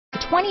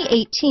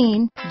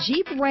2018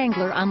 Jeep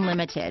Wrangler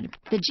Unlimited.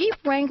 The Jeep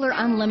Wrangler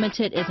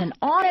Unlimited is an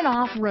on and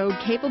off-road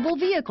capable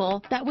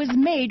vehicle that was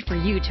made for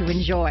you to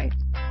enjoy.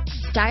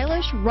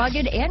 Stylish,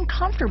 rugged, and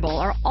comfortable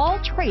are all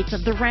traits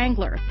of the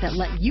Wrangler that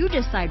let you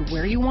decide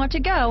where you want to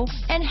go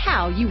and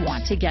how you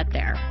want to get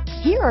there.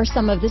 Here are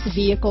some of this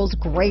vehicle's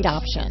great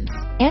options: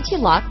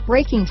 anti-lock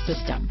braking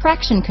system,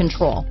 traction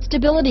control,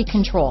 stability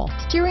control,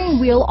 steering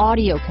wheel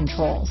audio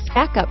controls,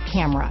 backup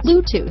camera,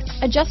 Bluetooth,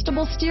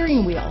 adjustable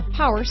steering wheel,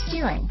 power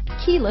steering,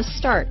 keyless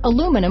start,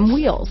 aluminum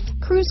wheels,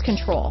 cruise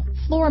control,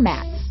 floor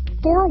mats,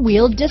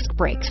 four-wheel disc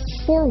brakes,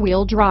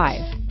 four-wheel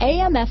drive,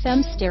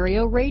 AM/FM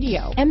stereo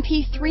radio,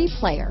 MP3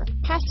 player,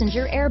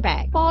 passenger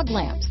airbag, fog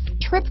lamps,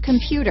 trip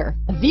computer.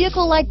 A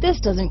vehicle like this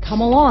doesn't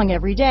come along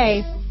every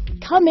day.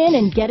 Come in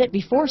and get it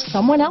before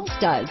someone else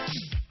does.